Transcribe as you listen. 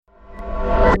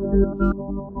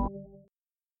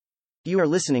You are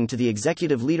listening to the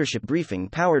Executive Leadership Briefing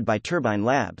powered by Turbine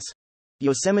Labs.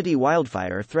 Yosemite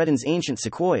wildfire threatens ancient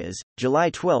sequoias, July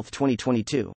 12,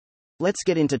 2022. Let's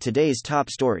get into today's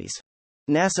top stories.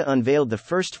 NASA unveiled the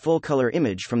first full-color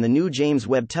image from the new James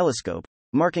Webb Telescope,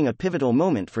 marking a pivotal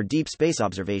moment for deep space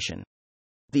observation.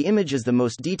 The image is the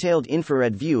most detailed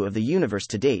infrared view of the universe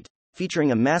to date,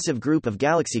 featuring a massive group of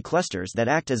galaxy clusters that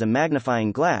act as a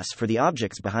magnifying glass for the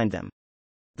objects behind them.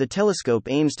 The telescope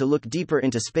aims to look deeper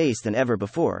into space than ever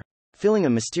before, filling a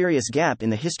mysterious gap in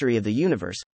the history of the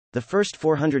universe, the first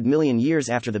 400 million years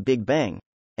after the Big Bang,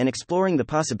 and exploring the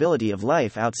possibility of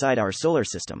life outside our solar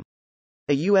system.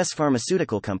 A U.S.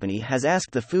 pharmaceutical company has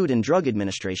asked the Food and Drug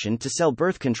Administration to sell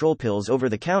birth control pills over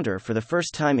the counter for the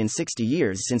first time in 60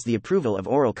 years since the approval of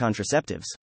oral contraceptives.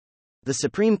 The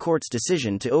Supreme Court's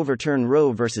decision to overturn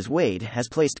Roe v. Wade has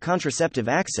placed contraceptive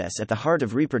access at the heart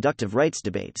of reproductive rights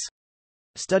debates.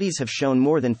 Studies have shown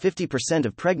more than 50%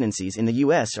 of pregnancies in the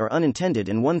U.S. are unintended,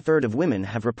 and one-third of women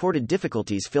have reported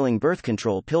difficulties filling birth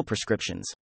control pill prescriptions.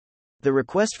 The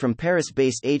request from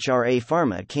Paris-based HRA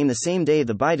Pharma came the same day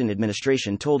the Biden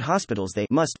administration told hospitals they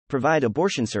must provide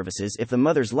abortion services if the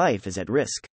mother's life is at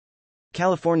risk.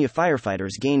 California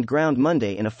firefighters gained ground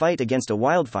Monday in a fight against a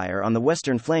wildfire on the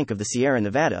western flank of the Sierra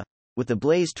Nevada, with the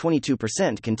blaze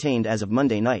 22% contained as of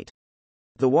Monday night.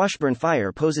 The Washburn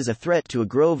fire poses a threat to a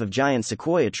grove of giant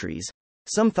sequoia trees,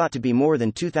 some thought to be more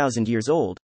than 2,000 years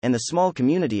old, and the small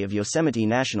community of Yosemite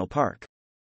National Park.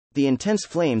 The intense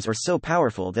flames are so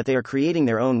powerful that they are creating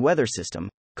their own weather system,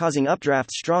 causing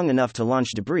updrafts strong enough to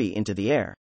launch debris into the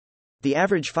air. The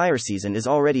average fire season is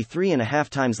already 3.5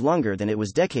 times longer than it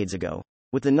was decades ago,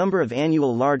 with the number of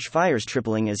annual large fires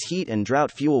tripling as heat and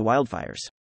drought fuel wildfires.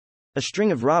 A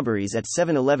string of robberies at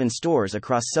 7-Eleven stores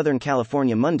across Southern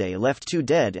California Monday left 2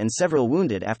 dead and several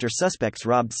wounded after suspects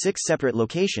robbed 6 separate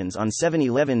locations on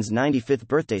 7-Eleven's 95th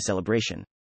birthday celebration.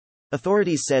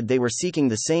 Authorities said they were seeking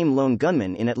the same lone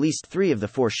gunman in at least 3 of the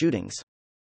 4 shootings.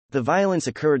 The violence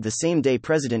occurred the same day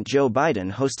President Joe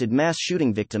Biden hosted mass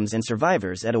shooting victims and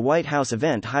survivors at a White House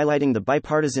event highlighting the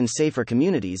bipartisan Safer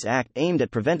Communities Act aimed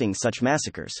at preventing such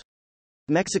massacres.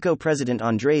 Mexico President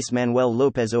Andrés Manuel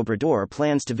López Obrador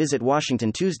plans to visit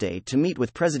Washington Tuesday to meet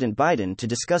with President Biden to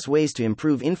discuss ways to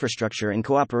improve infrastructure and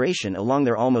cooperation along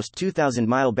their almost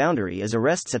 2,000-mile boundary as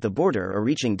arrests at the border are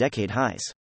reaching decade highs.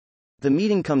 The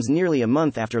meeting comes nearly a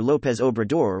month after López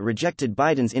Obrador rejected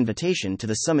Biden's invitation to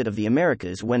the Summit of the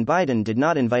Americas when Biden did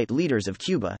not invite leaders of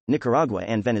Cuba, Nicaragua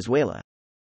and Venezuela.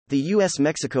 The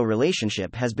U.S.-Mexico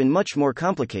relationship has been much more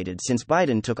complicated since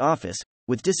Biden took office,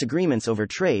 with disagreements over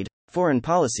trade, foreign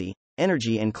policy,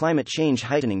 energy and climate change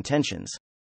heightening tensions.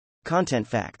 Content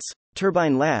facts.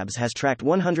 Turbine Labs has tracked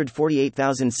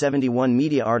 148,071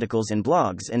 media articles and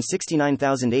blogs and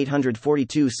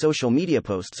 69,842 social media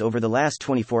posts over the last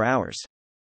 24 hours.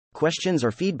 Questions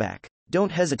or feedback?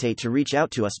 Don't hesitate to reach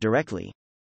out to us directly.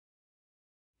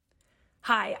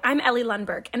 Hi, I'm Ellie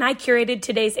Lundberg, and I curated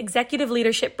today's Executive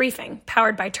Leadership Briefing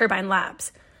powered by Turbine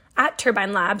Labs. At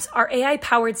Turbine Labs, our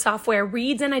AI-powered software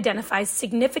reads and identifies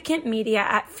significant media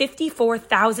at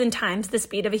 54,000 times the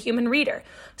speed of a human reader,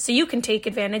 so you can take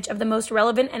advantage of the most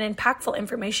relevant and impactful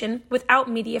information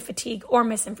without media fatigue or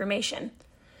misinformation.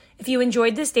 If you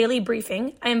enjoyed this daily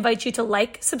briefing, I invite you to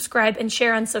like, subscribe, and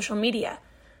share on social media.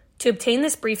 To obtain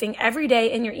this briefing every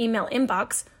day in your email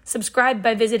inbox, subscribe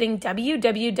by visiting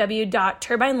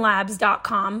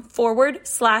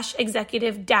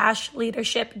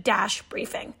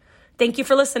www.turbinelabs.com/executive-leadership-briefing. Thank you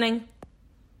for listening.